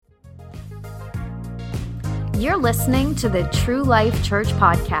You're listening to the True Life Church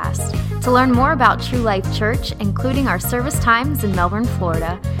podcast. To learn more about True Life Church, including our service times in Melbourne,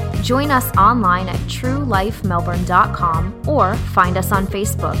 Florida, join us online at truelifemelbourne.com or find us on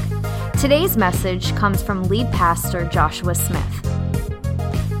Facebook. Today's message comes from lead pastor Joshua Smith.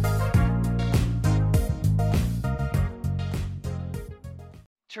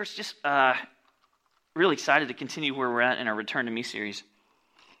 Church, just really excited to continue where we're at in our Return to Me series.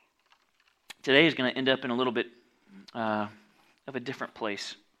 Today is going to end up in a little bit of a different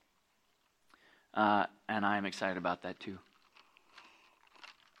place, and I am excited about that too.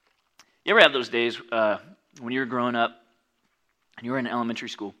 You ever have those days when you were growing up and you were in elementary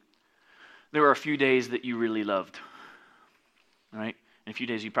school? There were a few days that you really loved, right? And a few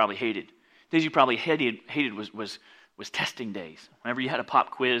days you probably hated. Days you probably hated was testing days. Whenever you had a pop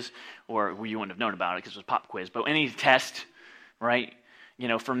quiz, or well, you wouldn't have known about it because it was a pop quiz, but any test, right? You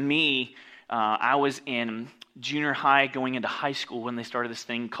know, for me, I was in junior high going into high school when they started this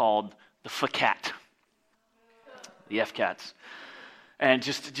thing called the FCAT, the FCATs. And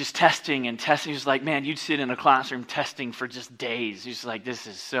just testing and testing. Just like, man, you'd sit in a classroom testing for just days. You're just like, this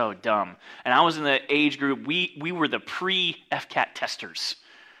is so dumb. And I was in the age group, we were the pre-FCAT testers.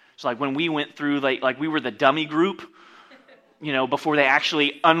 So like when we went through, like we were the dummy group, you know, before they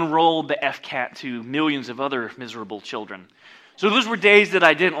actually unrolled the FCAT to millions of other miserable children. So those were days that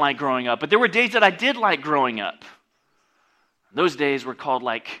I didn't like growing up, but there were days that I did like growing up. Those days were called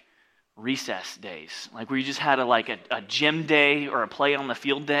like recess days, like where you just had a gym day or a play on the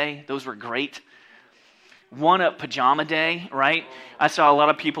field day. Those were great. One-up pajama day, right? I saw a lot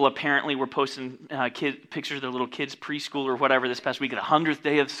of people apparently were posting pictures of their little kids' preschool or whatever this past week at the 100th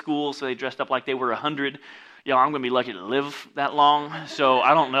day of school, so they dressed up like they were 100. You know, I'm going to be lucky to live that long, so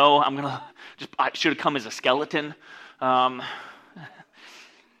I don't know. I should have come as a skeleton.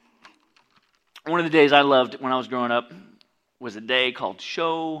 One of the days I loved when I was growing up was a day called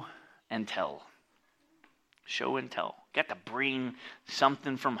Show and Tell. Show and Tell. Got to bring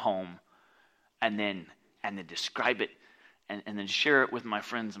something from home and then describe it and then share it with my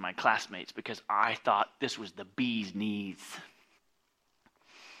friends and my classmates because I thought this was the bee's knees.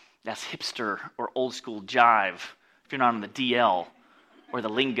 That's hipster or old school jive if you're not on the DL or the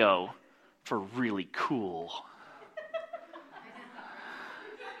lingo for really cool.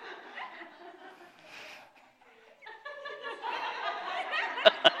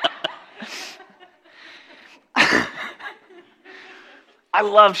 I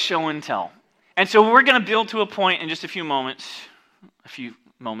love show and tell. And so we're going to build to a point in just a few moments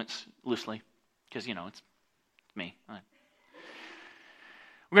loosely, because, you know, it's me.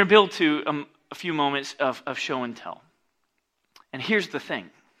 We're going to build to a few moments of show and tell. And here's the thing.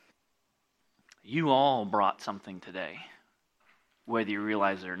 You all brought something today, whether you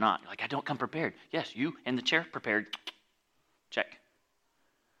realize it or not. Like, I don't come prepared. Yes, you in the chair, prepared. Check.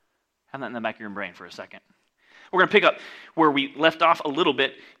 Have that in the back of your brain for a second. We're going to pick up where we left off a little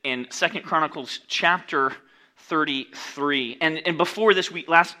bit in 2 Chronicles chapter 33. And before this week,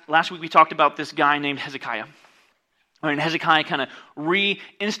 last week we talked about this guy named Hezekiah. And Hezekiah kind of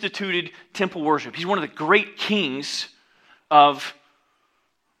reinstituted temple worship. He's one of the great kings of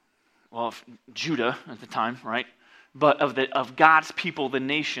Judah at the time, right? But of God's people, the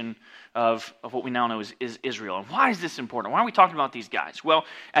nation of what we now know is Israel. And why is this important? Why are we talking about these guys? Well,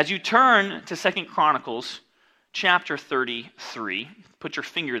 as you turn to 2 Chronicles chapter 33, put your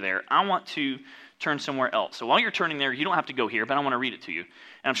finger there. I want to turn somewhere else. So while you're turning there, you don't have to go here, but I want to read it to you.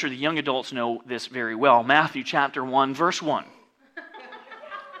 And I'm sure the young adults know this very well. Matthew chapter 1, verse 1.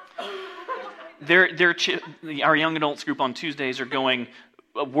 Our young adults group on Tuesdays are going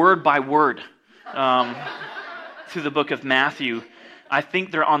word by word through the book of Matthew. I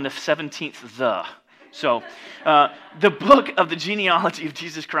think they're on the 17th So the book of the genealogy of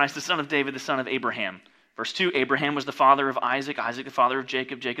Jesus Christ, the son of David, the son of Abraham. Verse 2, Abraham was the father of Isaac, Isaac the father of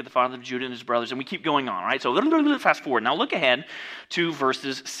Jacob, Jacob the father of Judah and his brothers, and we keep going on, right? So fast forward. Now look ahead to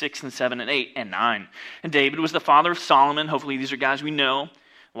verses 6 and 7 and 8 and 9. And David was the father of Solomon. Hopefully these are guys we know.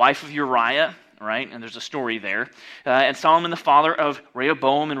 Wife of Uriah, right? And there's a story there. And Solomon the father of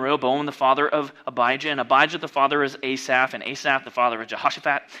Rehoboam, and Rehoboam the father of Abijah, and Abijah the father is Asaph, and Asaph the father of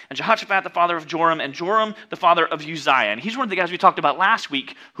Jehoshaphat, and Jehoshaphat the father of Joram, and Joram the father of Uzziah. And he's one of the guys we talked about last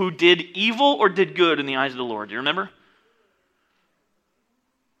week who did evil or did good in the eyes of the Lord. Do you remember?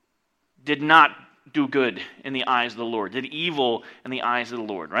 Did not do good in the eyes of the Lord. Did evil in the eyes of the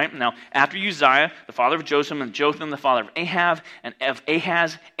Lord, right? Now, after Uzziah, the father of Jotham, and Jotham the father of Ahab, and of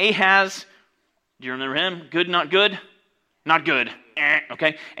Ahaz, do you remember him? Good, not good? Not good.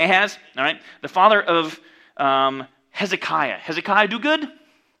 Okay. Ahaz, all right. The father of Hezekiah. Hezekiah do good?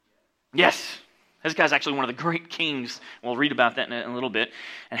 Yes. Hezekiah is actually one of the great kings. We'll read about that in a little bit.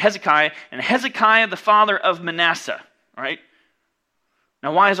 And Hezekiah, the father of Manasseh. All right?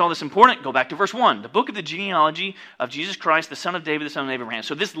 Now, why is all this important? Go back to verse 1. The book of the genealogy of Jesus Christ, the son of David, the son of Abraham.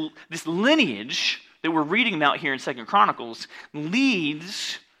 So this lineage that we're reading about here in 2 Chronicles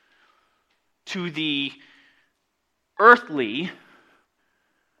leads to the earthly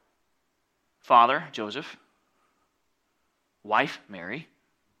father, Joseph, wife, Mary,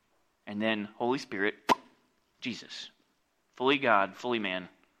 and then Holy Spirit, Jesus. Fully God, fully man,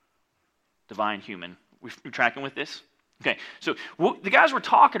 divine human. We're tracking with this? Okay, so the guys we're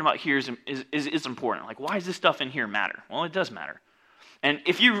talking about here is important. Like, why does this stuff in here matter? Well, it does matter. And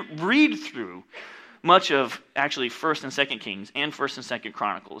if you read through much of actually 1st and 2nd Kings and 1st and 2nd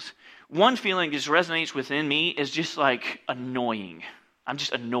Chronicles, one feeling that just resonates within me is just like annoying. I'm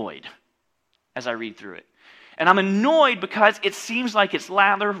just annoyed as I read through it. And I'm annoyed because it seems like it's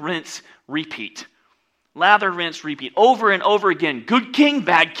lather, rinse, repeat. Lather, rinse, repeat, over and over again. Good king,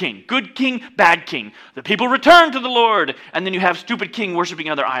 bad king. Good king, bad king. The people return to the Lord. And then you have stupid king worshiping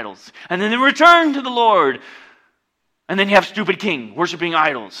other idols. And then they return to the Lord. And then you have stupid king worshiping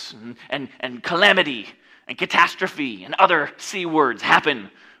idols. And calamity and catastrophe and other C words happen,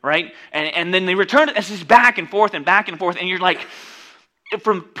 right? And then they return. It's just back and forth and back and forth. And you're like,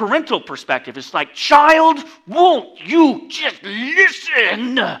 from parental perspective, it's like, child, won't you just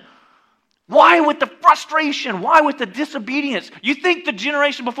listen? Why with the frustration? Why with the disobedience? You think the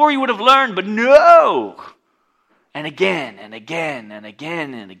generation before you would have learned, but no. And again, and again, and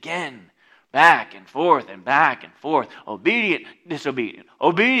again, and again. Back and forth, and back and forth. Obedient, disobedient.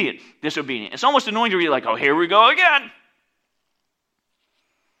 Obedient, disobedient. It's almost annoying to read like, oh, here we go again.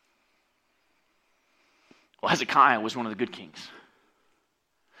 Well, Hezekiah was one of the good kings.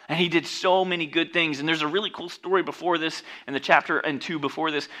 And he did so many good things. And there's a really cool story before this, in the chapter and 2 before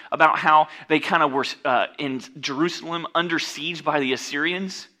this, about how they kind of were in Jerusalem under siege by the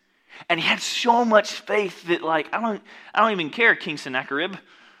Assyrians. And he had so much faith that, like, I don't even care, King Sennacherib,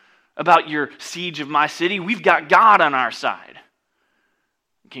 about your siege of my city. We've got God on our side.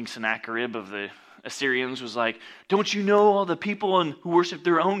 King Sennacherib of the Assyrians was like, don't you know all the people who worship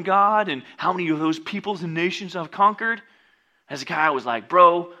their own God and how many of those peoples and nations I've conquered? Hezekiah was like,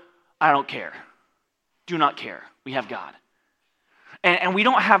 bro, I don't care. Do not care. We have God. And we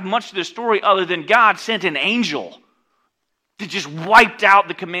don't have much to the story other than God sent an angel that just wiped out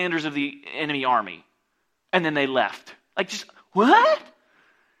the commanders of the enemy army. And then they left. Like, just, what?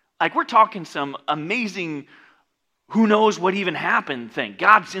 Like, we're talking some amazing, who knows what even happened thing.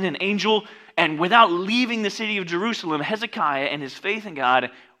 God sent an angel, and without leaving the city of Jerusalem, Hezekiah and his faith in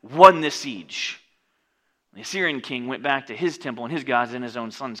God won the siege. The Assyrian king went back to his temple and his gods, and his own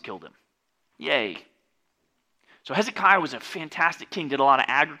sons killed him. Yay. So Hezekiah was a fantastic king, did a lot of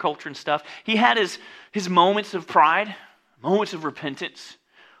agriculture and stuff. He had his moments of pride, moments of repentance.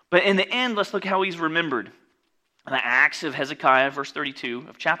 But in the end, let's look how he's remembered. The Acts of Hezekiah, verse 32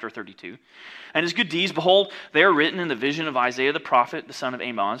 of chapter 32. And his good deeds, behold, they are written in the vision of Isaiah the prophet, the son of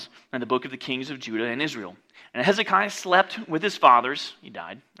Amoz, and the book of the kings of Judah and Israel. And Hezekiah slept with his fathers. He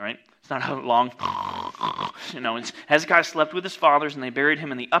died, right? It's not how long. Hezekiah slept with his fathers, and they buried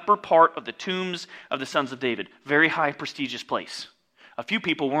him in the upper part of the tombs of the sons of David. Very high, prestigious place. A few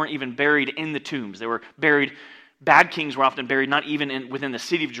people weren't even buried in the tombs. They were buried. Bad kings were often buried not even within the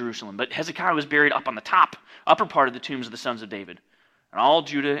city of Jerusalem, but Hezekiah was buried up on the upper part of the tombs of the sons of David. And all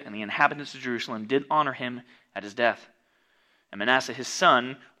Judah and the inhabitants of Jerusalem did honor him at his death. And Manasseh, his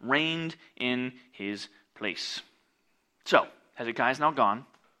son, reigned in his place. So, Hezekiah is now gone.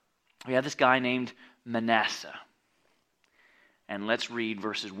 We have this guy named Manasseh. And let's read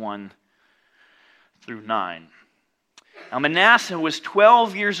verses 1 through 9. Now, Manasseh was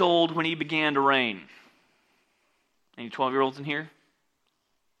 12 years old when he began to reign. Any 12-year-olds in here?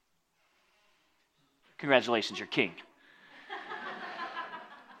 Congratulations, you're king.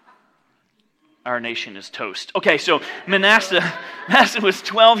 Our nation is toast. Okay, so Manasseh was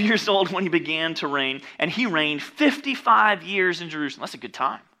 12 years old when he began to reign, and he reigned 55 years in Jerusalem. That's a good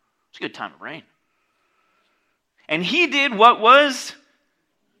time. It's a good time to reign. And he did what was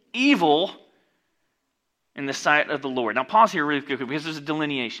evil in the sight of the Lord. Now pause here really quickly because there's a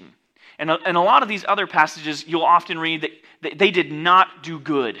delineation. And a lot of these other passages, you'll often read that they did not do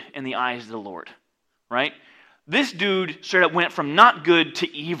good in the eyes of the Lord, right? This dude straight up went from not good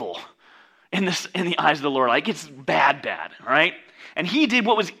to evil in the eyes of the Lord. Like, it's bad, right? And he did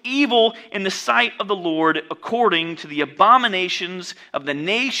what was evil in the sight of the Lord according to the abominations of the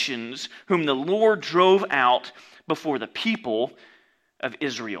nations whom the Lord drove out before the people of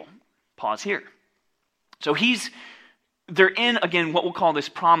Israel. Pause here. So they're in, again, what we'll call this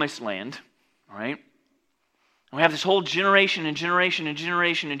promised land, All right? And we have this whole generation and generation and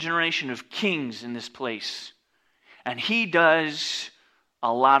generation and generation of kings in this place. And he does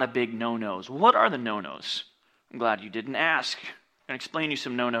a lot of big no-nos. What are the no-nos? I'm glad you didn't ask. I'm going to explain you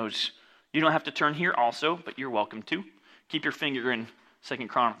some no-nos. You don't have to turn here also, but you're welcome to. Keep your finger in 2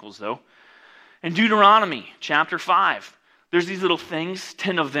 Chronicles, though. In Deuteronomy chapter 5, there's these little things,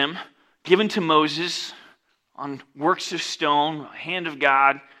 10 of them, given to Moses on works of stone, hand of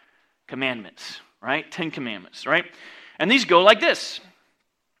God, commandments, right? 10 commandments, right? And these go like this.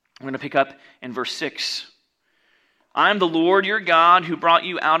 I'm going to pick up in verse 6. I am the Lord your God who brought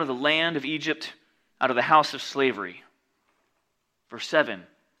you out of the land of Egypt, out of the house of slavery. Verse 7.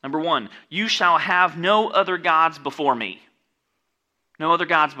 Number 1, you shall have no other gods before me. No other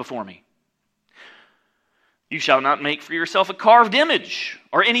gods before me. You shall not make for yourself a carved image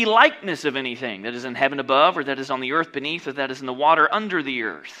or any likeness of anything that is in heaven above or that is on the earth beneath or that is in the water under the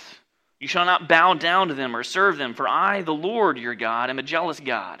earth. You shall not bow down to them or serve them, for I, the Lord your God, am a jealous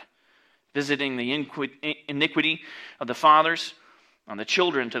God, visiting the iniquity of the fathers on the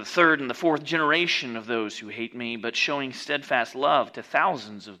children to the third and the fourth generation of those who hate me, but showing steadfast love to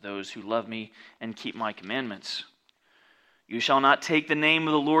thousands of those who love me and keep my commandments. You shall not take the name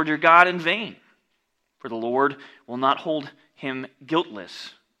of the Lord your God in vain, for the Lord will not hold him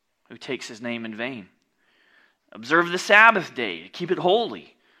guiltless who takes his name in vain. Observe the Sabbath day, keep it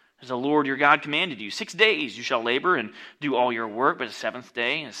holy, as the Lord your God commanded you. 6 days you shall labor and do all your work, but the seventh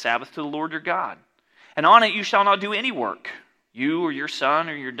day is Sabbath to the Lord your God. And on it you shall not do any work, you or your son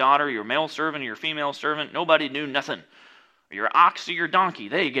or your daughter, your male servant or your female servant, nobody do nothing. Or your ox or your donkey,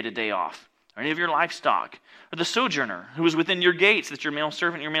 they get a day off. Or any of your livestock. Or the sojourner who is within your gates, that your male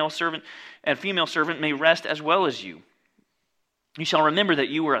servant and female servant may rest as well as you. You shall remember that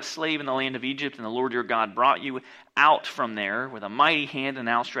you were a slave in the land of Egypt, and the Lord your God brought you out from there with a mighty hand and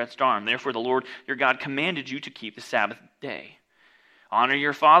outstretched arm. Therefore the Lord your God commanded you to keep the Sabbath day. Honor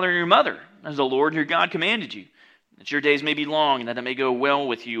your father and your mother, as the Lord your God commanded you, that your days may be long, and that it may go well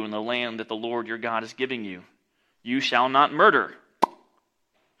with you in the land that the Lord your God is giving you. You shall not murder,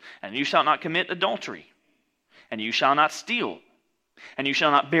 and you shall not commit adultery, and you shall not steal, and you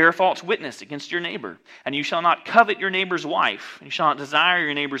shall not bear false witness against your neighbor, and you shall not covet your neighbor's wife, and you shall not desire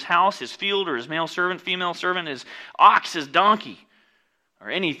your neighbor's house, his field, or his male servant, female servant, his ox, his donkey, or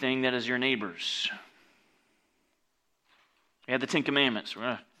anything that is your neighbor's. We have the 10 Commandments. We're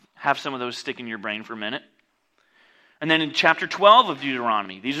going to have some of those stick in your brain for a minute. And then in chapter 12 of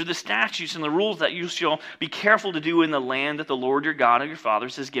Deuteronomy, these are the statutes and the rules that you shall be careful to do in the land that the Lord your God of your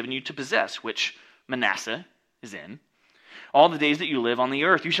fathers has given you to possess, which Manasseh is in. All the days that you live on the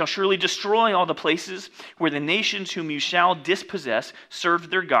earth, you shall surely destroy all the places where the nations whom you shall dispossess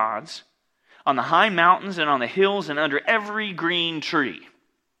served their gods, on the high mountains and on the hills and under every green tree.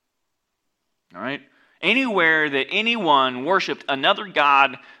 All right? Anywhere that anyone worshipped another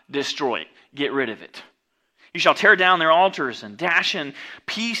god, destroy it. Get rid of it. You shall tear down their altars and dash in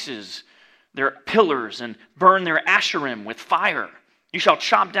pieces their pillars and burn their asherim with fire. You shall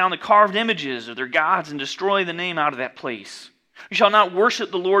chop down the carved images of their gods and destroy the name out of that place. You shall not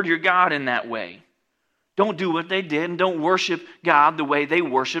worship the Lord your God in that way. Don't do what they did, and don't worship God the way they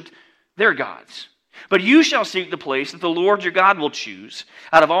worshipped their gods. But you shall seek the place that the Lord your God will choose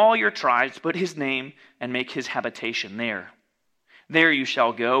out of all your tribes, put his name and make his habitation there. There you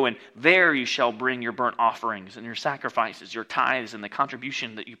shall go, and there you shall bring your burnt offerings and your sacrifices, your tithes and the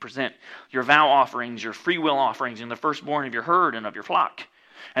contribution that you present, your vow offerings, your freewill offerings, and the firstborn of your herd and of your flock.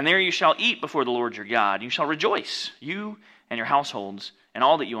 And there you shall eat before the Lord your God. You shall rejoice, you and your households, and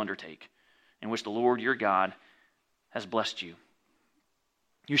all that you undertake, in which the Lord your God has blessed you.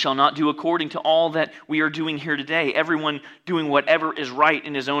 You shall not do according to all that we are doing here today, everyone doing whatever is right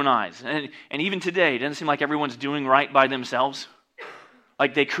in his own eyes. And even today, it doesn't seem like everyone's doing right by themselves.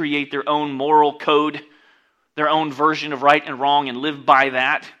 Like they create their own moral code, their own version of right and wrong, and live by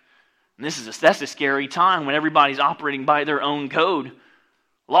that. And that's a scary time when everybody's operating by their own code.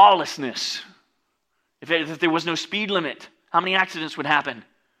 Lawlessness. If there was no speed limit, how many accidents would happen?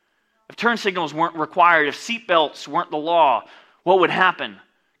 If turn signals weren't required, if seatbelts weren't the law, what would happen?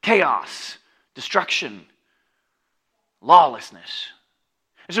 Chaos, destruction, lawlessness.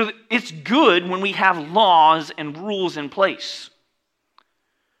 And so it's good when we have laws and rules in place.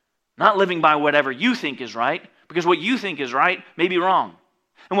 Not living by whatever you think is right, because what you think is right may be wrong.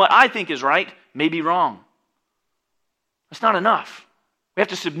 And what I think is right may be wrong. That's not enough. We have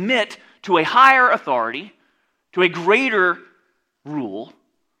to submit to a higher authority, to a greater rule,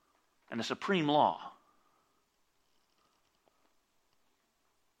 and a supreme law.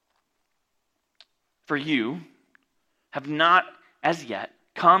 For you have not as yet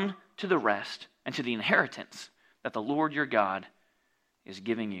come to the rest and to the inheritance that the Lord your God is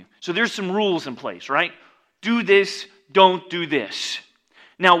giving you. So there's some rules in place, right? Do this, don't do this.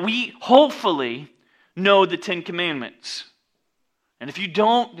 Now we hopefully know the 10 Commandments. And if you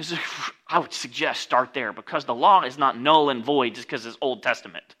don't, I would suggest start there, because the law is not null and void just because it's Old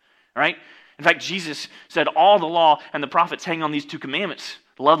Testament, right? In fact, Jesus said all the law and the prophets hang on these 2 commandments.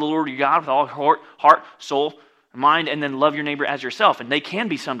 Love the Lord your God with all your heart, soul, mind, and then love your neighbor as yourself. And they can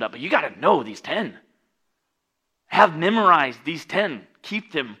be summed up, but you got to know these 10. Have memorized these 10.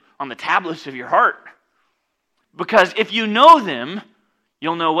 Keep them on the tablets of your heart. Because if you know them,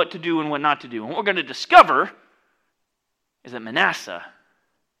 you'll know what to do and what not to do. And what we're going to discover is that Manasseh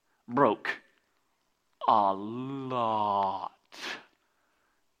broke a lot,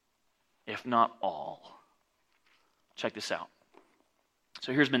 if not all. Check this out.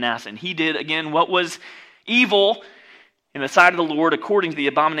 So here's Manasseh, and he did, again, what was evil in the sight of the Lord, according to the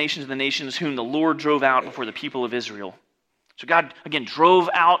abominations of the nations whom the Lord drove out before the people of Israel. So God, again, drove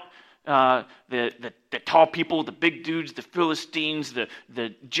out the tall people, the big dudes, the Philistines,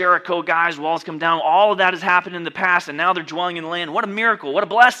 the Jericho guys, walls come down. All of that has happened in the past, and now they're dwelling in the land. What a miracle, what a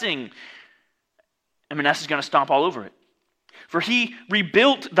blessing. And Manasseh's going to stomp all over it. For he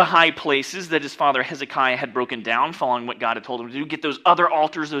rebuilt the high places that his father Hezekiah had broken down, following what God had told him to do. Get those other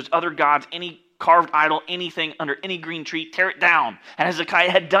altars, those other gods, any carved idol, anything under any green tree, tear it down. And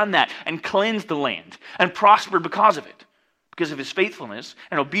Hezekiah had done that and cleansed the land and prospered because of it, because of his faithfulness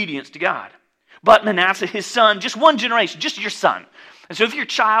and obedience to God. But Manasseh, his son, just one generation, just your son. And so if your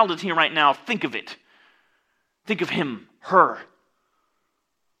child is here right now, think of it. Think of him, her.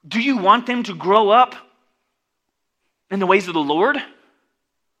 Do you want them to grow up in the ways of the Lord?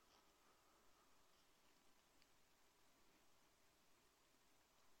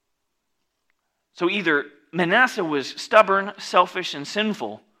 So either Manasseh was stubborn, selfish, and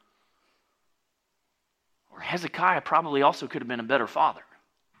sinful, or Hezekiah probably also could have been a better father.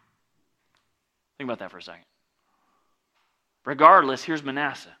 Think about that for a second. Regardless, here's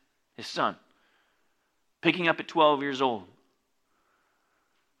Manasseh, his son, picking up at 12 years old.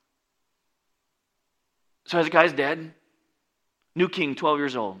 So Hezekiah's dead. New king, 12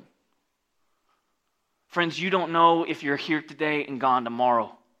 years old. Friends, you don't know if you're here today and gone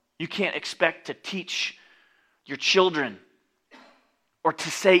tomorrow. You can't expect to teach your children or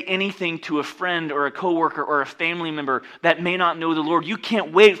to say anything to a friend or a coworker or a family member that may not know the Lord. You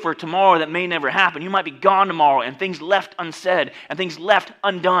can't wait for tomorrow that may never happen. You might be gone tomorrow and things left unsaid and things left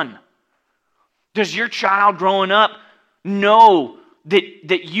undone. Does your child growing up know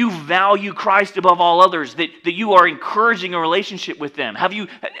that you value Christ above all others, that you are encouraging a relationship with them? Have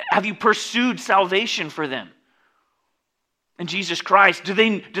you pursued salvation for them in Jesus Christ? Do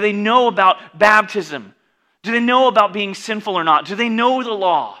they know about baptism? Do they know about being sinful or not? Do they know the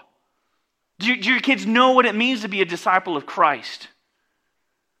law? Do your kids know what it means to be a disciple of Christ?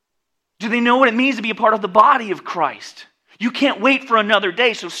 Do they know what it means to be a part of the body of Christ? You can't wait for another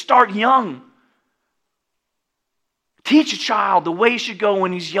day, so start young. Teach a child the way he should go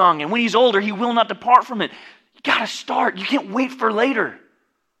when he's young, and when he's older, he will not depart from it. You got to start. You can't wait for later.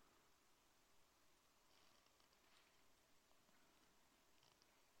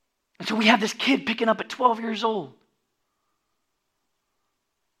 And so we have this kid picking up at 12 years old.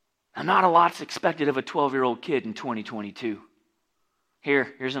 Now, not a lot's expected of a 12-year-old kid in 2022.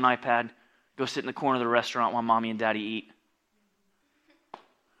 Here's an iPad. Go sit in the corner of the restaurant while mommy and daddy eat.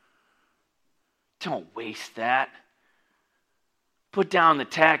 Don't waste that. Put down the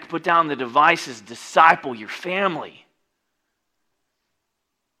tech, put down the devices, disciple your family.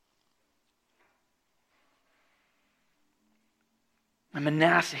 And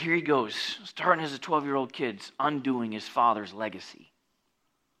Manasseh, here he goes, starting as a 12-year-old kid, undoing his father's legacy.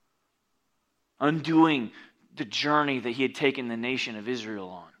 Undoing the journey that he had taken the nation of Israel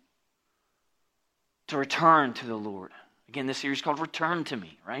on. To return to the Lord. Again, this series is called Return to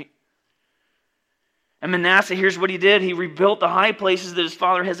Me, right? And Manasseh, here's what he did. He rebuilt the high places that his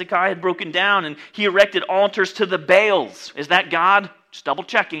father Hezekiah had broken down, and he erected altars to the Baals. Is that God? Just double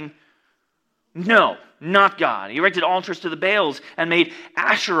checking. No, not God. He erected altars to the Baals and made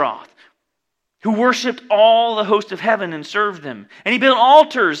Asheroth, who worshipped all the host of heaven and served them. And he built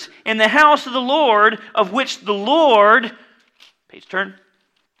altars in the house of the Lord, of which the Lord, page turn,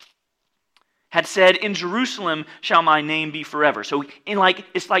 had said, "In Jerusalem shall my name be forever." So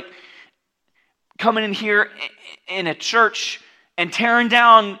it's like coming in here in a church and tearing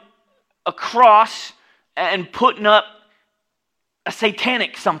down a cross and putting up a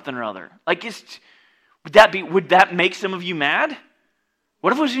satanic something or other. Would that make some of you mad?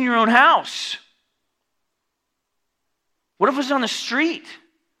 What if it was in your own house? What if it was on the street?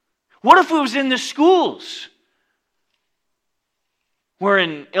 What if it was in the schools? Where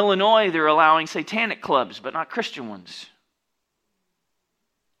in Illinois they're allowing satanic clubs, but not Christian ones.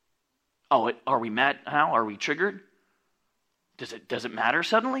 Oh, are we mad now? Are we triggered? Does it matter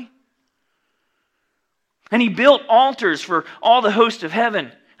suddenly? And he built altars for all the host of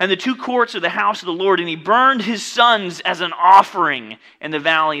heaven and the two courts of the house of the Lord, and he burned his sons as an offering in the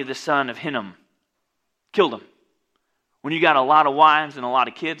valley of the son of Hinnom. Killed them. When you got a lot of wives and a lot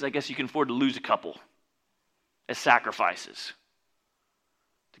of kids, I guess you can afford to lose a couple as sacrifices.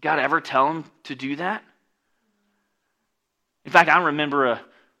 Did God ever tell him to do that? In fact, I remember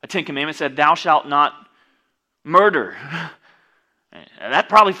a Ten Commandments said, "Thou shalt not murder." That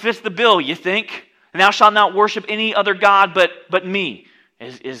probably fits the bill, you think? "Thou shalt not worship any other god but me."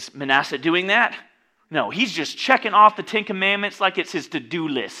 Is Manasseh doing that? No, he's just checking off the Ten Commandments like it's his to-do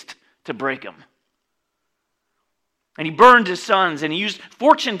list to break them. And he burned his sons, and he used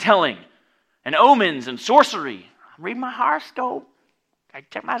fortune-telling and omens and sorcery. Read my horoscope. I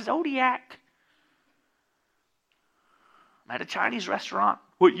check my zodiac. I'm at a Chinese restaurant.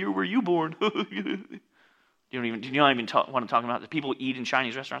 What year were you born? Do you not even want to talk about the people eat in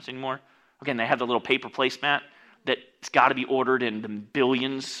Chinese restaurants anymore? Again, they have the little paper placemat that's got to be ordered in the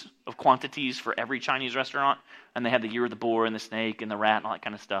billions of quantities for every Chinese restaurant. And they have the year of the boar and the snake and the rat and all that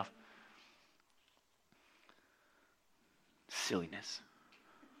kind of stuff. Silliness.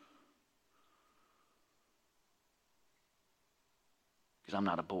 Because I'm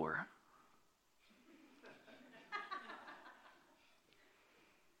not a boar.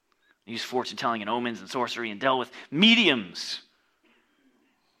 He used fortune telling and omens and sorcery and dealt with mediums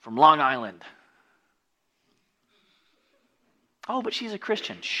from Long Island. Oh, but she's a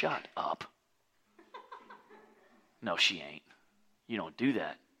Christian. Shut up. No, she ain't. You don't do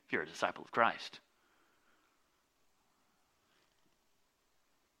that if you're a disciple of Christ.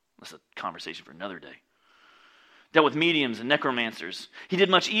 That's a conversation for another day. Dealt with mediums and necromancers. He did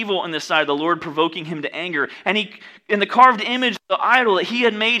much evil in the sight of the Lord, provoking him to anger. And in the carved image of the idol that he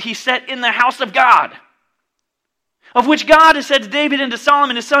had made, he set in the house of God, of which God has said to David and to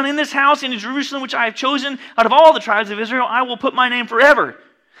Solomon his son, "In this house and in Jerusalem, which I have chosen out of all the tribes of Israel, I will put my name forever.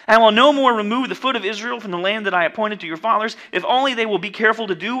 And I will no more remove the foot of Israel from the land that I appointed to your fathers, if only they will be careful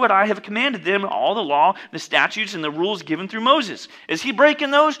to do what I have commanded them, all the law, the statutes, and the rules given through Moses." Is he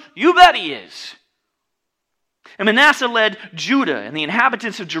breaking those? You bet he is. And Manasseh led Judah and the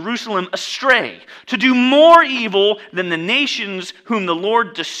inhabitants of Jerusalem astray to do more evil than the nations whom the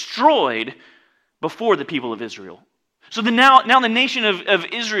Lord destroyed before the people of Israel. So now the nation of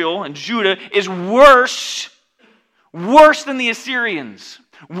Israel and Judah is worse than the Assyrians,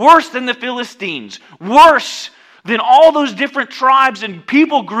 worse than the Philistines, worse than all those different tribes and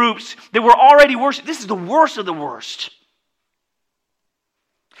people groups that were already worse. This is the worst of the worst.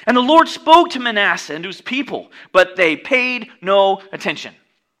 And the Lord spoke to Manasseh and to his people, but they paid no attention.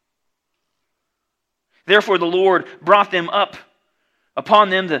 Therefore the Lord brought them up upon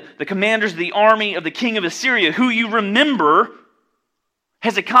them, the commanders of the army of the king of Assyria, who you remember,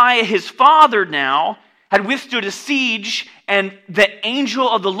 Hezekiah, his father now, had withstood a siege, and the angel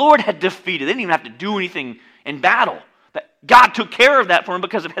of the Lord had defeated. They didn't even have to do anything in battle. God took care of that for him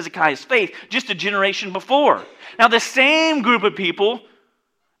because of Hezekiah's faith just a generation before. Now the same group of people,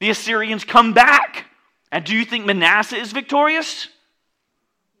 the Assyrians, come back. And do you think Manasseh is victorious?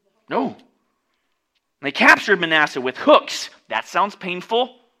 No. They captured Manasseh with hooks. That sounds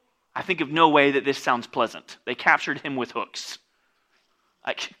painful. I think of no way that this sounds pleasant. They captured him with hooks.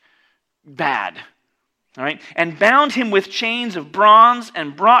 Bad. All right? And bound him with chains of bronze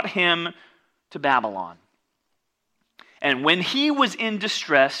and brought him to Babylon. And when he was in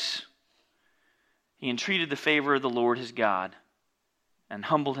distress, he entreated the favor of the Lord his God and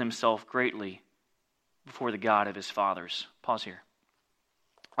humbled himself greatly before the God of his fathers. Pause here.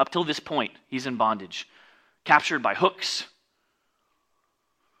 Up till this point, he's in bondage. Captured by hooks.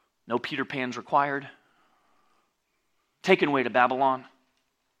 No Peter Pans required. Taken away to Babylon.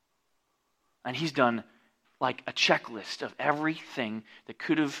 And he's done like a checklist of everything that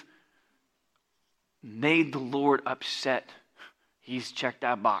could have made the Lord upset. He's checked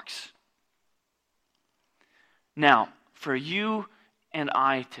that box. Now, for you and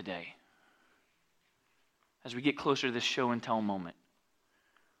I today, as we get closer to this show and tell moment,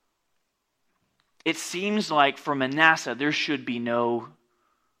 it seems like for Manasseh there should be no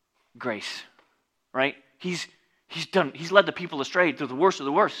grace, right? He's led the people astray through the worst of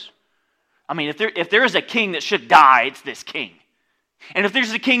the worst. I mean, if there is a king that should die, it's this king. And if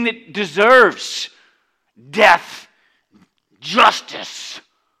there's a king that deserves death, justice,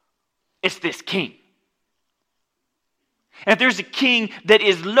 it's this king. And if there's a king that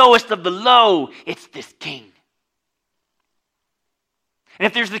is lowest of the low, it's this king. And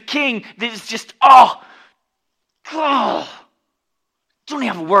if there's the king that is just, don't even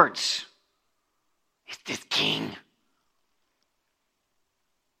have words. It's this king.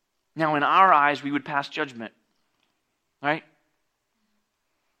 Now, in our eyes, we would pass judgment. Right?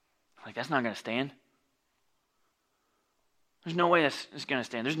 Like, that's not going to stand. There's no way that's going to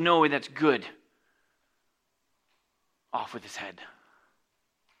stand. There's no way that's good. Off with his head.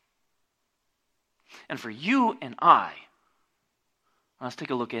 And for you and I, let's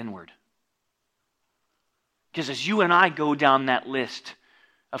take a look inward. Because as you and I go down that list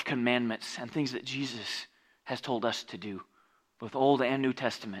of commandments and things that Jesus has told us to do, both Old and New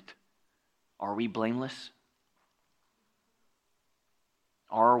Testament, are we blameless?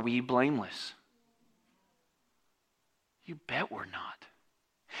 Are we blameless? You bet we're not.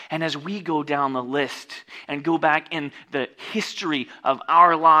 And as we go down the list and go back in the history of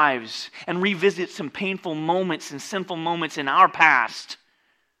our lives and revisit some painful moments and sinful moments in our past,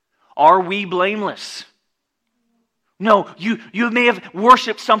 are we blameless? No, you may have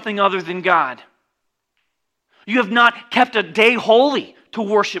worshiped something other than God. You have not kept a day holy to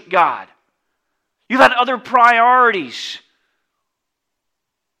worship God. You've had other priorities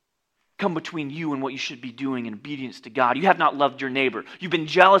come between you and what you should be doing in obedience to God. You have not loved your neighbor. You've been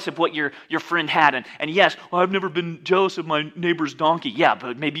jealous of what your friend had. And yes, well, I've never been jealous of my neighbor's donkey. Yeah,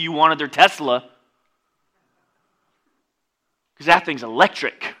 but maybe you wanted their Tesla. Because that thing's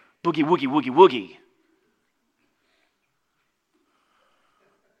electric. Boogie, woogie, woogie, woogie.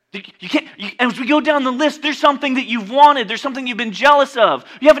 As we go down the list, there's something that you've wanted. There's something you've been jealous of.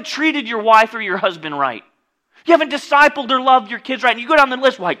 You haven't treated your wife or your husband right. You haven't discipled or loved your kids right. And you go down the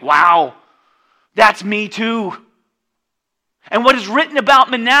list like, wow, that's me too. And what is written about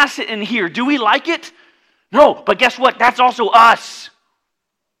Manasseh in here, do we like it? No, but guess what? That's also us.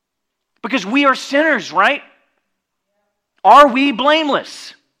 Because we are sinners, right? Are we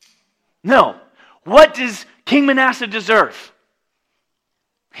blameless? No. What does King Manasseh deserve?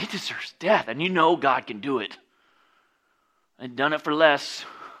 He deserves death, and you know God can do it. I've done it for less.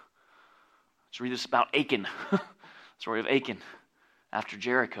 Let's read this about Achan. Story of Achan after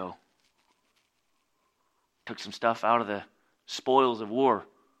Jericho. Took some stuff out of the spoils of war.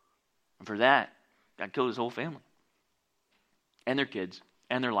 And for that, God killed his whole family. And their kids.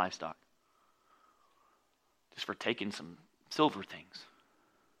 And their livestock. Just for taking some silver things.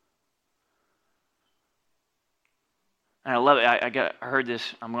 And I love it. I heard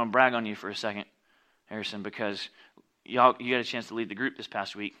this. I'm going to brag on you for a second, Harrison, because you got a chance to lead the group this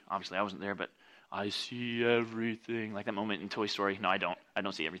past week. Obviously, I wasn't there, but I see everything. Like that moment in Toy Story. No, I don't. I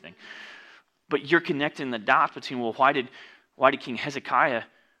don't see everything. But you're connecting the dots between, well, why did King Hezekiah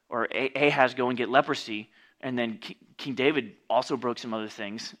or Ahaz go and get leprosy, and then King David also broke some other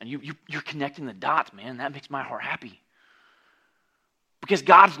things, and you're connecting the dots, man. That makes my heart happy. Because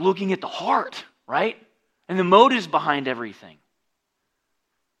God's looking at the heart, right? And the motives behind everything.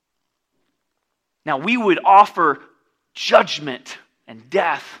 Now, we would offer judgment and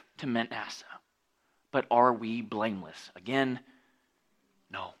death to Manasseh. But are we blameless? Again,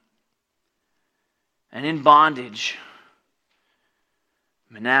 no. And in bondage,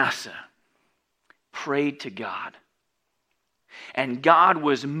 Manasseh prayed to God. And God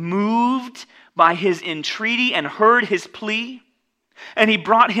was moved by his entreaty and heard his plea. And he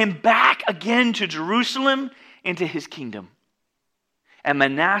brought him back again to Jerusalem into his kingdom. And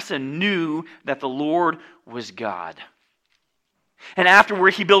Manasseh knew that the Lord was God. And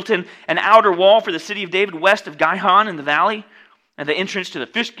afterward he built an outer wall for the city of David west of Gihon in the valley, and the entrance to the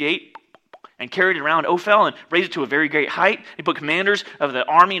fish gate, and carried it around Ophel and raised it to a very great height. He put commanders of the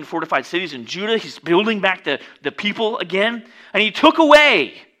army in fortified cities in Judah. He's building back the people again. And he took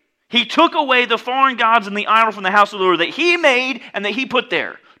away the foreign gods and the idol from the house of the Lord that he made and that he put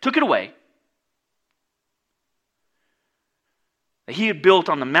there. Took it away. That he had built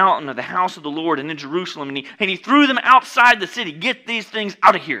on the mountain of the house of the Lord and in Jerusalem. And he threw them outside the city. Get these things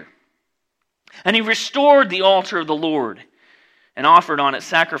out of here. And he restored the altar of the Lord and offered on it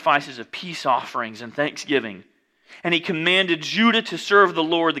sacrifices of peace offerings and thanksgiving. And he commanded Judah to serve the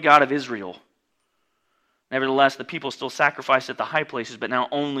Lord, the God of Israel. Nevertheless, the people still sacrificed at the high places, but now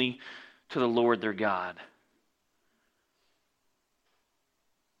only to the Lord their God.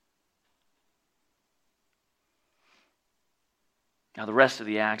 Now the rest of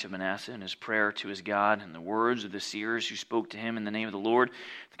the acts of Manasseh and his prayer to his God and the words of the seers who spoke to him in the name of the Lord,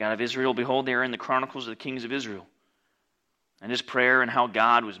 the God of Israel, behold, they are in the chronicles of the kings of Israel. And his prayer and how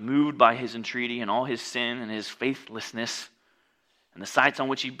God was moved by his entreaty and all his sin and his faithlessness And the sites on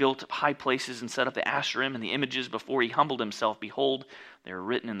which he built high places and set up the Asherim and the images before he humbled himself, behold, they are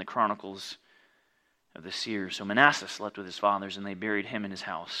written in the chronicles of the seers. So Manasseh slept with his fathers, and they buried him in his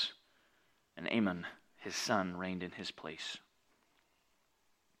house. And Amon, his son, reigned in his place.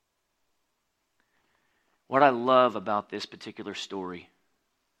 What I love about this particular story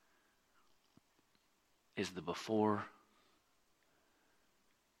is the before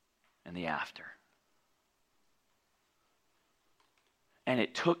and the after. And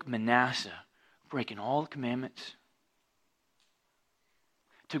it took Manasseh breaking all the commandments.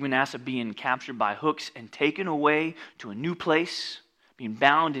 It took Manasseh being captured by hooks and taken away to a new place, being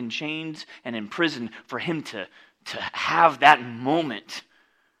bound in chains and in prison, for him to have that moment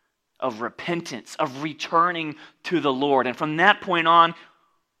of repentance, of returning to the Lord. And from that point on,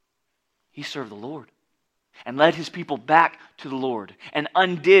 he served the Lord and led his people back to the Lord and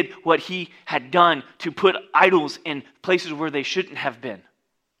undid what he had done to put idols in places where they shouldn't have been.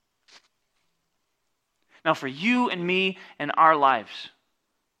 Now, for you and me and our lives,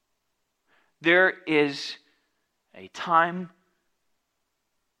 there is a time,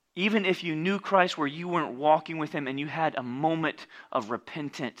 even if you knew Christ, where you weren't walking with him and you had a moment of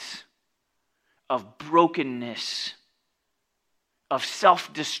repentance, of brokenness, of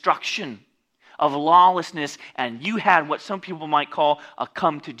self-destruction, of lawlessness, and you had what some people might call a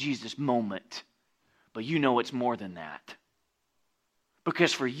come to Jesus moment. But you know it's more than that.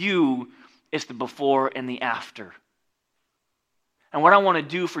 Because for you, it's the before and the after. And what I want to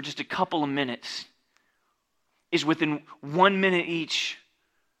do for just a couple of minutes is, within 1 minute each,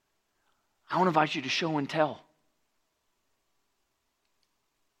 I want to invite you to show and tell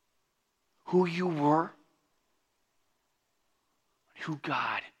who you were, who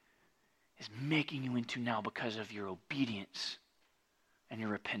God is making you into now because of your obedience and your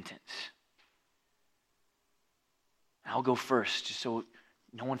repentance. I'll go first, just so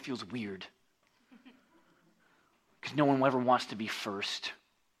no one feels weird. Because no one ever wants to be first.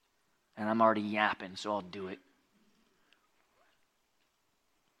 And I'm already yapping, so I'll do it.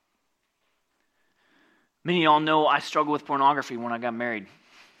 Many of y'all know I struggled with pornography when I got married.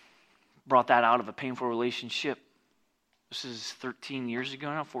 Brought that out of a painful relationship. This is 13 years ago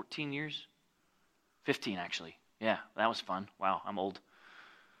now, 14 years? 15, actually. Yeah, that was fun. Wow, I'm old.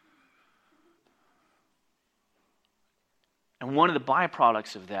 And one of the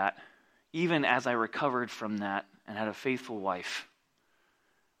byproducts of that, even as I recovered from that and had a faithful wife,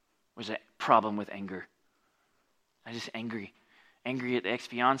 was a problem with anger. I was just angry. Angry at the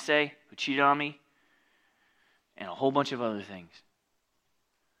ex-fiance who cheated on me, and a whole bunch of other things.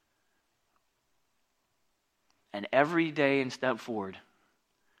 And every day in Step Forward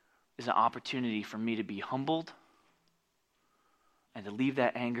is an opportunity for me to be humbled and to leave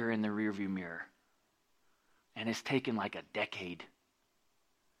that anger in the rearview mirror. And it's taken like a decade.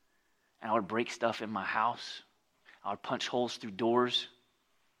 And I would break stuff in my house. I would punch holes through doors.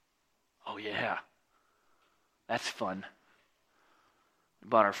 Oh yeah, that's fun. We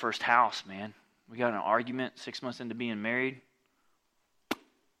bought our first house, man. We got in an argument 6 months into being married.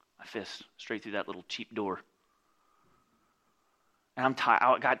 My fist straight through that little cheap door. And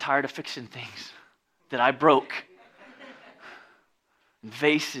I got tired of fixing things that I broke.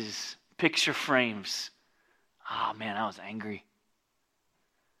 Vases, picture frames. Oh man, I was angry.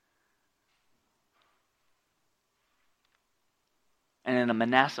 And in a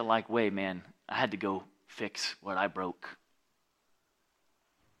Manasseh-like way, man, I had to go fix what I broke.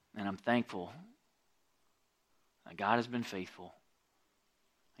 And I'm thankful that God has been faithful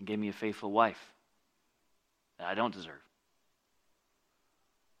and gave me a faithful wife that I don't deserve.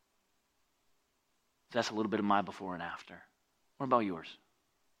 That's a little bit of my before and after. What about yours?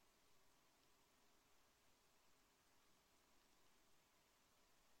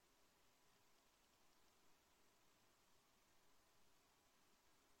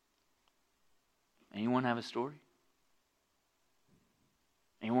 Anyone have a story?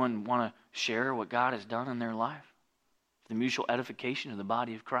 Anyone want to share what God has done in their life? The mutual edification of the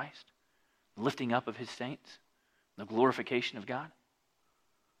body of Christ? The lifting up of his saints? The glorification of God?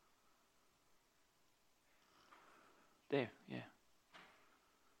 There, yeah.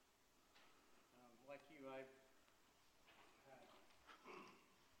 Like you,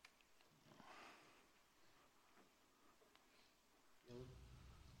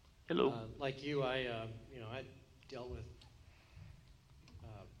 Hello. like you, I dealt with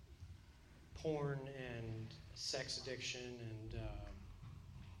porn and sex addiction and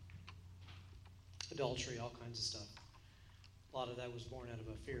adultery, all kinds of stuff. A lot of that was born out of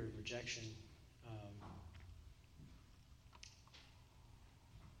a fear of rejection.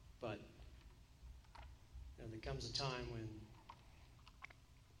 But there comes a time when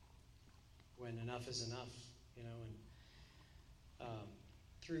when enough is enough, and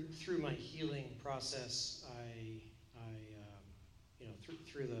through my healing process, I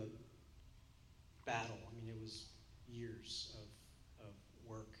through the battle. I mean, it was years of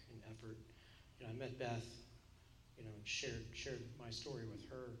work and effort. I met Beth, and shared my story with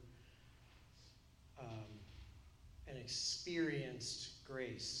her, and experienced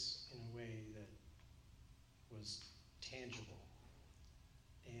grace in a way that was tangible.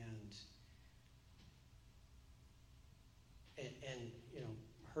 And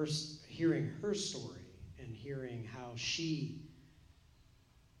her hearing her story and hearing how she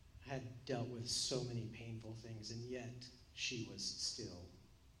had dealt with so many painful things, and yet she was still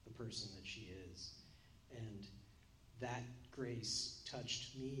the person that she is. And that grace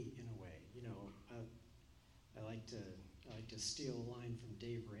touched me in a way. I like to steal a line from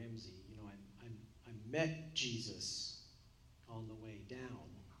Dave Ramsey. I met Jesus on the way down,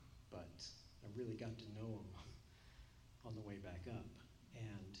 but I really got to know him on the way back up.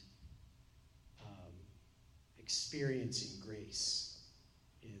 And experiencing grace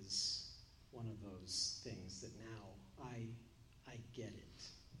is one of those things that now I get it.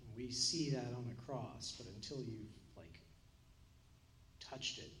 And we see that on the cross, but until you've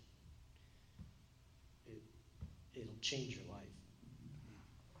touched it, it'll change your life.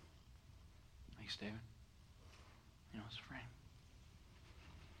 Thanks, David. It's Frank.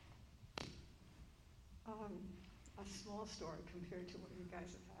 A small story compared to what you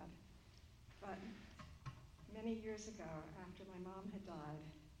guys have had. But many years ago, after my mom had died,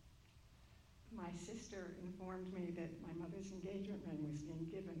 my sister informed me that my mother's engagement ring was being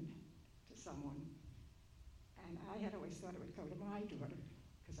given to someone. And I had always thought it would go to my daughter,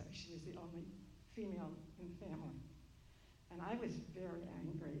 because she was the only female in the family. And I was very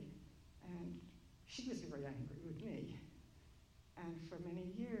angry, and she was very angry with me. And for many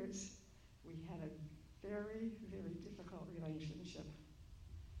years, we had a very, very difficult relationship.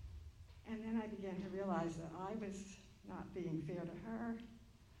 And then I began to realize that I was not being fair to her,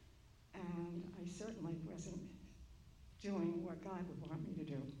 and I certainly wasn't doing what God would want me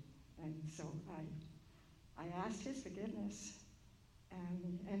to do. And so I asked his forgiveness, and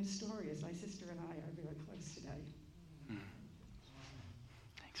the end story is my sister and I are very close today.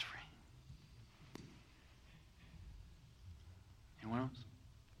 Thanks, Frank. Anyone else?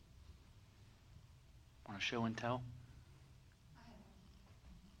 Want to show and tell?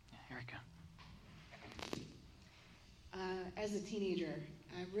 Yeah, Erica. As a teenager,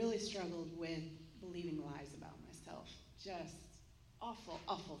 I really struggled with believing lies about myself. Just awful,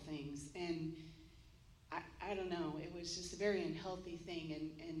 awful things. And I don't know, it was just a very unhealthy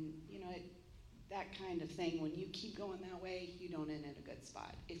thing. And that kind of thing, when you keep going that way, you don't end at a good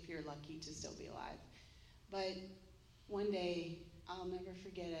spot, if you're lucky to still be alive. But one day, I'll never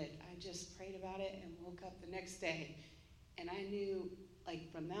forget it, I just prayed about it and woke up the next day. And I knew,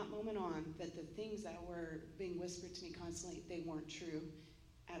 from that moment on, that the things that were being whispered to me constantly, they weren't true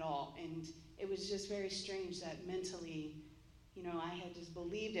at all. And it was just very strange that mentally, I had just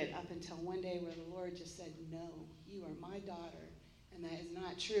believed it up until one day where the Lord just said, no, you are my daughter, and that is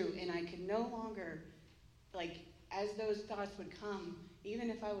not true. And I could no longer, as those thoughts would come, even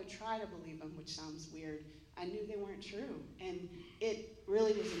if I would try to believe them, which sounds weird, I knew they weren't true. And it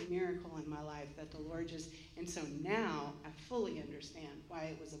really was a miracle in my life that the Lord and so now I fully understand why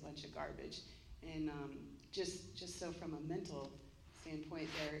it was a bunch of garbage. And just so from a mental standpoint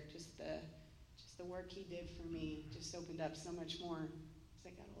there, just the work he did for me just opened up so much more as I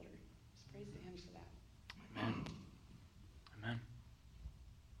got older. Just praise to him for that. Amen. Amen.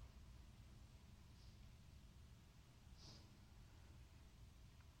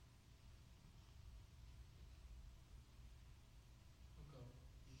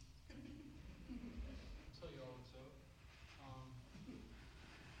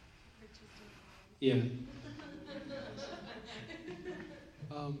 Yeah.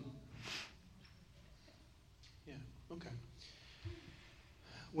 Okay.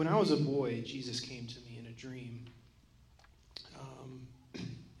 When I was a boy, Jesus came to me in a dream.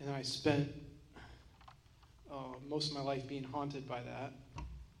 And I spent most of my life being haunted by that.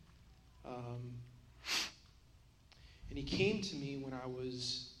 And he came to me when I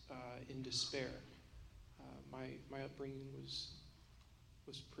was in despair. My upbringing was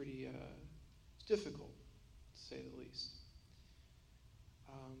pretty difficult, to say the least.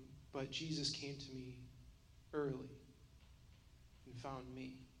 But Jesus came to me early and found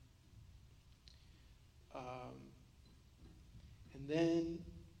me. And then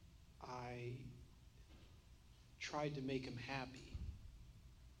I tried to make him happy.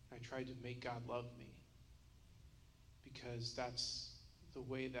 I tried to make God love me, because that's the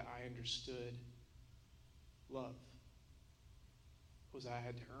way that I understood love. Was I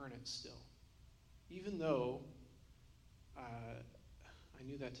had to earn it still. Even though I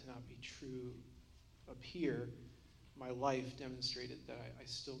knew that to not be true up here, my life demonstrated that I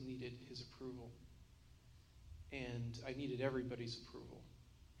still needed his approval. And I needed everybody's approval.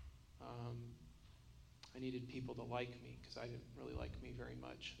 I needed people to like me because I didn't really like me very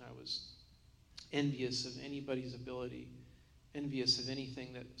much. And I was envious of anybody's ability, envious of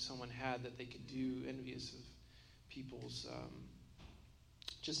anything that someone had that they could do, envious of people's,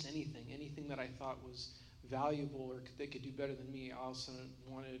 just anything that I thought was valuable or they could do better than me, I also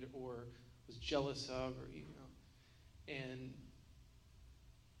wanted or was jealous of, or and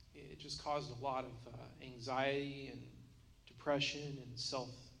it just caused a lot of anxiety and depression and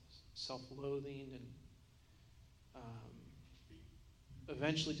self-loathing, and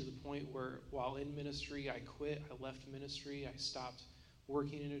eventually to the point where while in ministry I quit. I left ministry. I stopped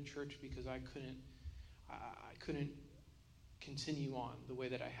working in a church because I couldn't continue on the way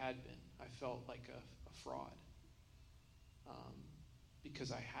that I had been. I felt like a fraud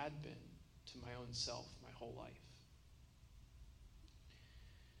because I had been to my own self my whole life.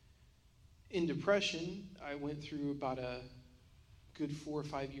 In depression, I went through about a good 4 or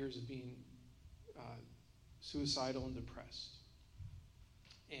 5 years of being suicidal and depressed.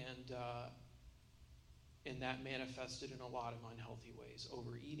 And that manifested in a lot of unhealthy ways.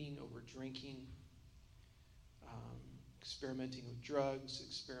 Overeating, over-drinking, experimenting with drugs,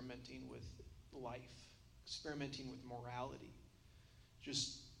 experimenting with life, experimenting with morality,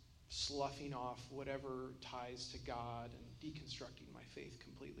 just sloughing off whatever ties to God and deconstructing my faith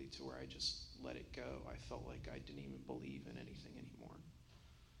completely to where I just let it go. I felt like I didn't even believe in anything anymore.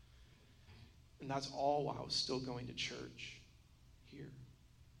 And that's all while I was still going to church here.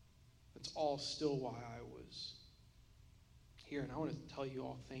 That's all still why I was here. And I want to tell you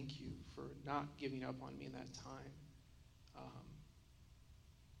all thank you for not giving up on me in that time.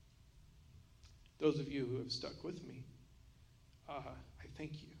 Those of you who have stuck with me, I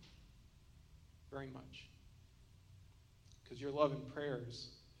thank you very much. Because your love and prayers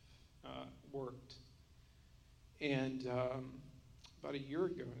worked. And about a year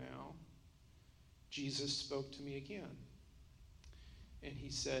ago now, Jesus spoke to me again. And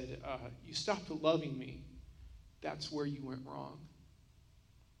he said, you stopped loving me. That's where you went wrong.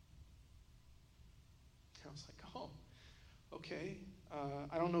 I was like, oh, okay.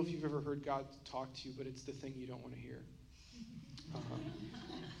 I don't know if you've ever heard God talk to you, but it's the thing you don't want to hear.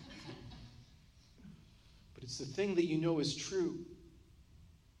 But it's the thing that you know is true.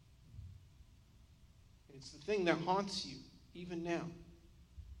 And it's the thing that haunts you, even now,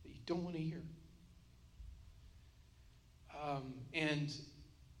 that you don't want to hear. And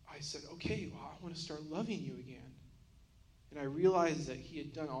I said, okay, well, I want to start loving you again. And I realized that he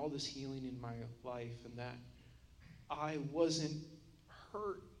had done all this healing in my life and that I wasn't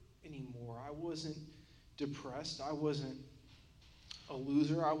hurt anymore. I wasn't depressed. I wasn't a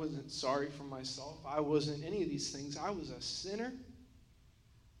loser. I wasn't sorry for myself. I wasn't any of these things. I was a sinner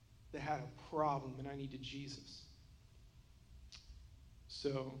that had a problem, and I needed Jesus.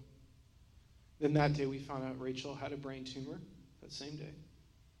 So then that day we found out Rachel had a brain tumor that same day,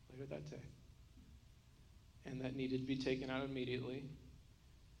 later that day. And that needed to be taken out immediately.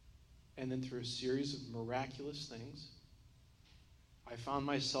 And then through a series of miraculous things, I found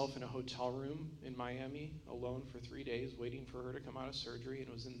myself in a hotel room in Miami alone for 3 days waiting for her to come out of surgery. And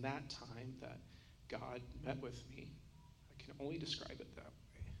it was in that time that God met with me. I can only describe it that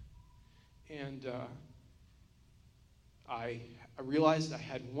way. And I realized I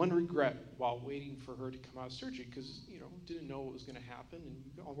had one regret while waiting for her to come out of surgery because, didn't know what was going to happen. And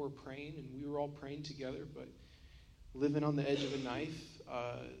we all were praying, and we were all praying together. But living on the edge of a knife,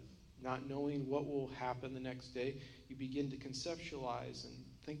 not knowing what will happen the next day, you begin to conceptualize and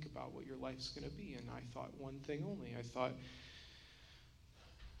think about what your life's going to be. And I thought one thing only. I thought,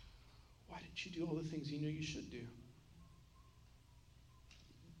 why didn't you do all the things you knew you should do?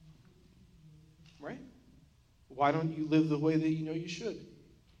 Right? Why don't you live the way that you know you should?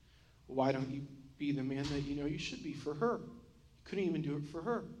 Why don't you be the man that you know you should be for her? You couldn't even do it for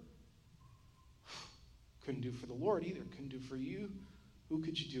her. Couldn't do it for the Lord either. Couldn't do it for you. Who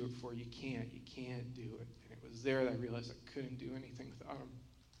could you do it for? You can't do it. And it was there that I realized I couldn't do anything without him.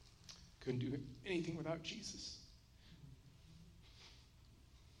 Couldn't do anything without Jesus.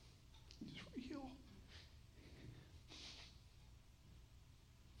 He's real.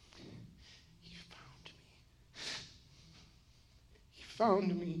 He found me. He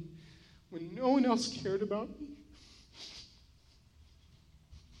found me when no one else cared about me.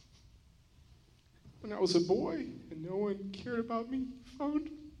 When when I was a boy and no one cared about me, you found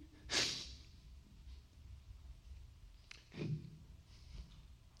me. He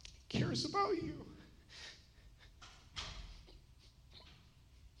cares about you.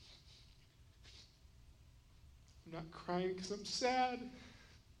 I'm not crying because I'm sad. I'm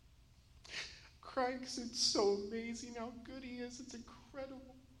crying because it's so amazing how good he is. It's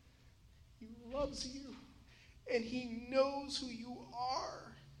incredible. He loves you, and he knows who you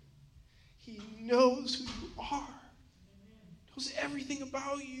are. He knows who you are. He knows everything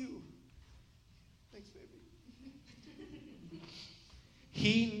about you. Thanks, baby.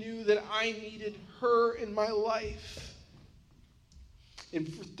 He knew that I needed her in my life. And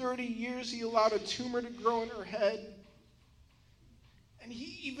for 30 years, he allowed a tumor to grow in her head. And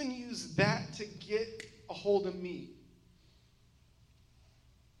he even used that to get a hold of me.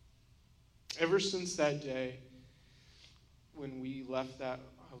 Ever since that day, when we left that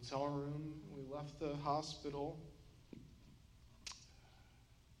hotel room, we left the hospital,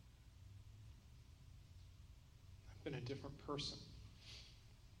 I've been a different person.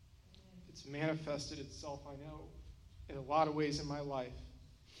 It's manifested itself, I know, in a lot of ways in my life.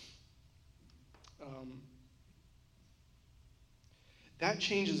 That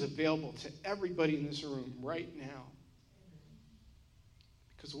change is available to everybody in this room right now.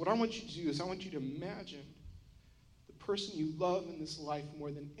 Because what I want you to do is I want you to imagine the person you love in this life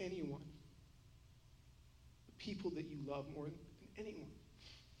more than anyone. The people that you love more than anyone.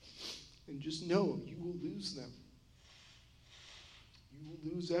 And just know you will lose them. You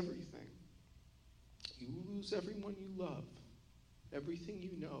will lose everything. You will lose everyone you love, everything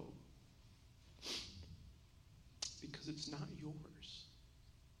you know, because it's not yours.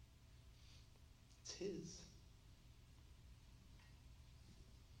 It's his.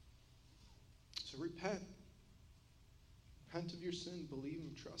 So repent. Repent of your sin, believe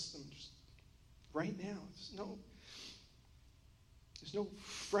him, trust him. Just right now. There's no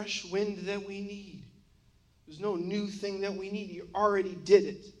fresh wind that we need. There's no new thing that we need. He already did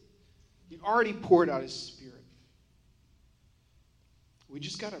it. He already poured out his Spirit. We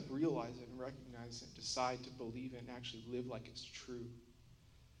just got to realize it and recognize it, decide to believe it, and actually live like it's true.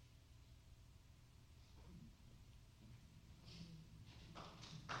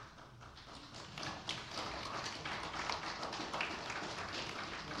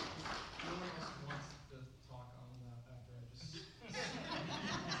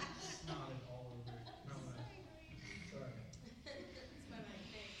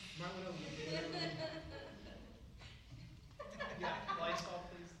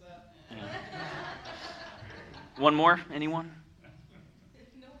 One more? Anyone?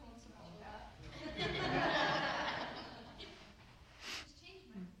 No one wants to follow that.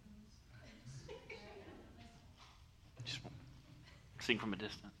 Just sing from a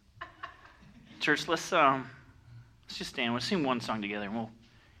distance. Church, let's just stand. We'll sing one song together, and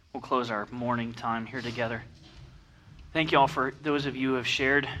we'll close our morning time here together. Thank you all for those of you who have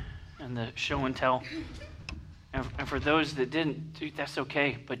shared in the show and tell. And for those that didn't, dude, that's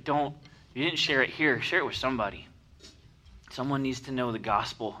okay. But if you didn't share it here, share it with somebody. Someone needs to know the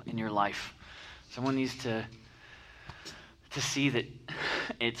gospel in your life. Someone needs to see that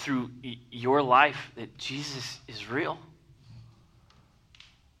it through your life that Jesus is real.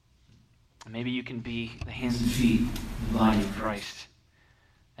 Maybe you can be the hands and feet of the body of Christ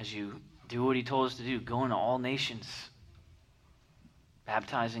as you do what he told us to do. Go into all nations,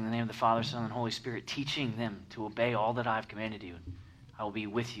 baptizing in the name of the Father, Son, and Holy Spirit, teaching them to obey all that I have commanded you. I will be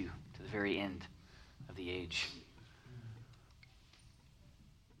with you to the very end of the age.